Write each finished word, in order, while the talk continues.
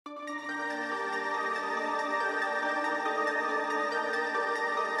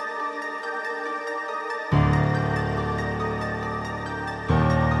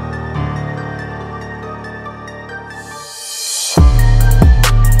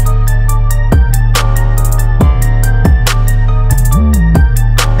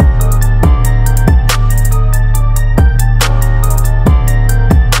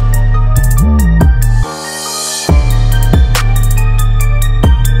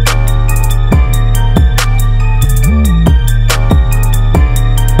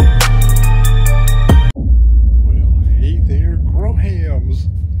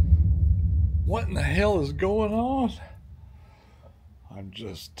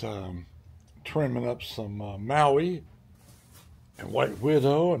Just trimming up some Maui and White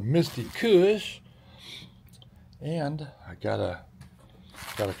Widow and Misty Kush, and I got a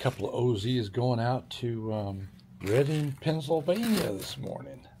couple of OZs going out to Reading, Pennsylvania this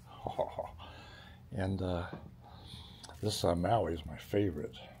morning. And this Maui is my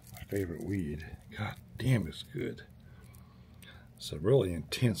favorite weed. God damn, it's good. It's a really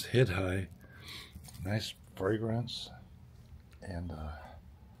intense head high, nice fragrance, and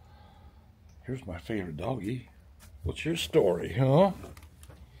here's my favorite doggy. What's your story, huh?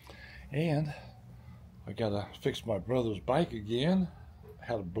 And I gotta fix my brother's bike again.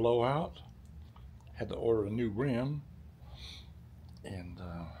 Had a blowout. Had to order a new rim. And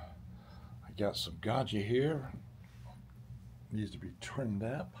I got some Ganja here. Needs to be trimmed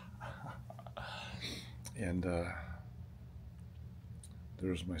up. And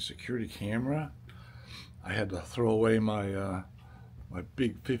there's my security camera. I had to throw away my my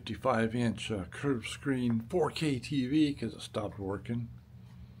big 55-inch curved screen 4K TV because it stopped working,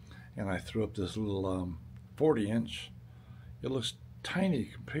 and I threw up this little 40-inch. It looks tiny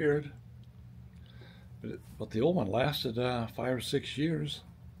compared, but the old one lasted 5 or 6 years,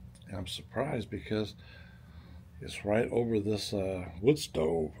 and I'm surprised because it's right over this wood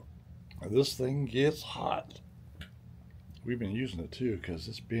stove. This thing gets hot. We've been using it too because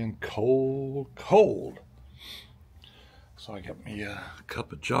it's been cold. So I got me a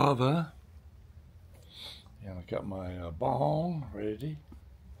cup of Java, and I got my bong ready.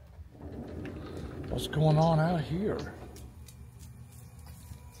 What's going on out here?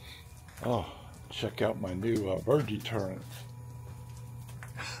 Oh, check out my new bird deterrent.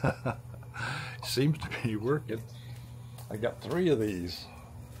 Seems to be working. I got 3 of these.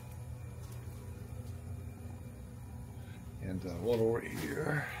 And one over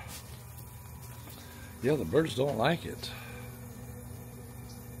here. Yeah, the birds don't like it.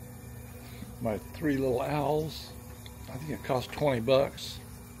 My 3 little owls, I think it cost 20 bucks.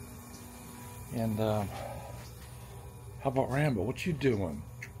 And how about Rambo? What you doing?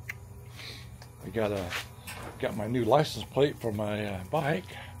 I got my new license plate for my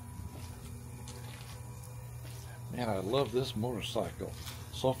bike. Man, I love this motorcycle.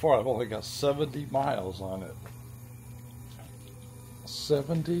 So far, I've only got 70 miles on it.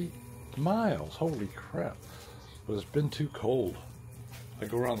 70 miles, holy crap. But it's been too cold. I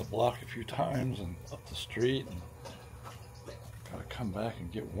go around the block a few times and up the street, and gotta come back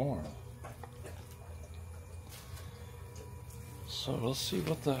and get warm. So let's see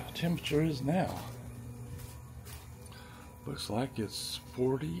what the temperature is now. Looks like it's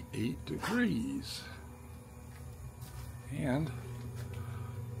 48 degrees. And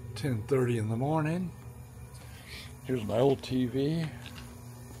 10:30 in the morning. Here's my old TV.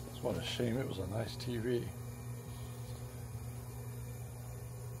 It's what a shame, it was a nice TV.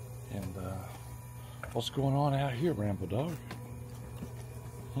 And what's going on out here, Rambo Dog?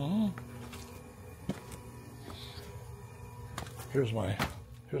 Huh? Here's my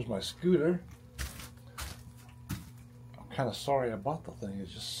scooter. I'm kind of sorry I bought the thing.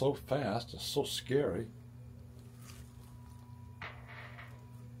 It's just so fast. It's so scary.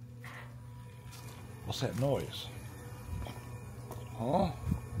 What's that noise? Huh?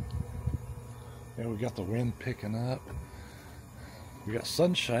 Yeah, we got the wind picking up. We got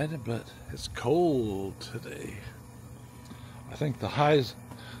sunshine, but it's cold today. I think the high's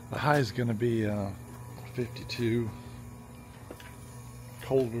gonna be 52.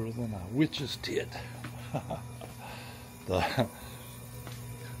 Colder than a witch's tit. The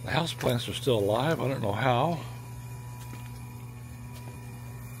houseplants are still alive. I don't know how.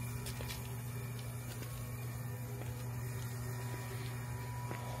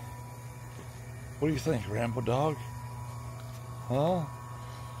 What do you think, Rambo Dog? Huh?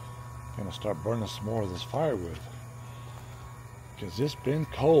 Gonna start burning some more of this firewood because it's been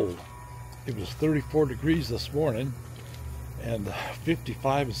cold. It was 34 degrees this morning and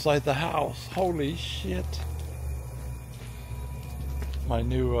 55 inside the house. Holy shit. My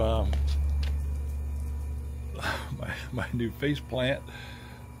new my new face plant,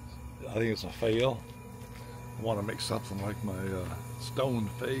 I think it's a fail. I want to make something like my stone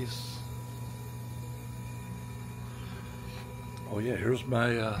face. Oh yeah, here's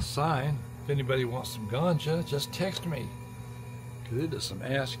my sign. If anybody wants some ganja, just text me. Cause it is some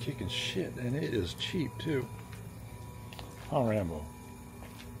ass kicking shit, and it is cheap too. Huh, Rambo?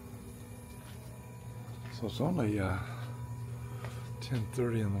 So it's only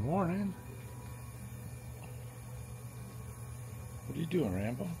 10:30 in the morning. What are you doing,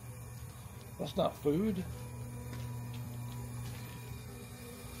 Rambo? That's not food.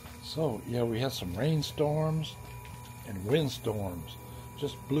 So yeah, we had some rainstorms and windstorms.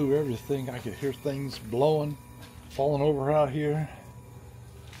 just blew everything. I could hear things blowing, falling over out here.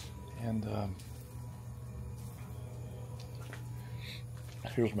 And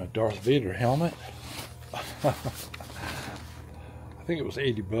here's my Darth Vader helmet. I think it was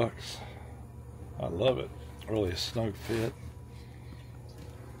 80 bucks. I love it. Really a snug fit.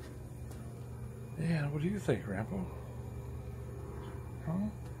 Yeah, what do you think, Grandpa? Huh?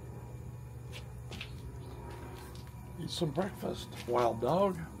 Eat some breakfast, wild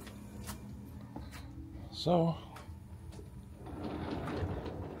dog. So,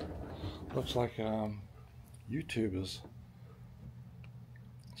 looks like YouTube has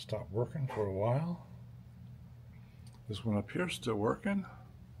stopped working for a while. This one up here is still working.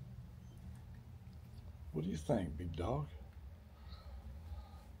 What do you think, big dog?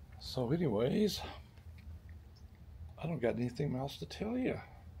 So anyways, I don't got anything else to tell you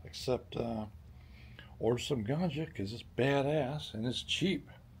except order some ganja because it's badass and it's cheap.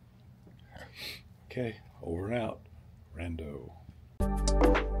 Okay, over and out, Rando.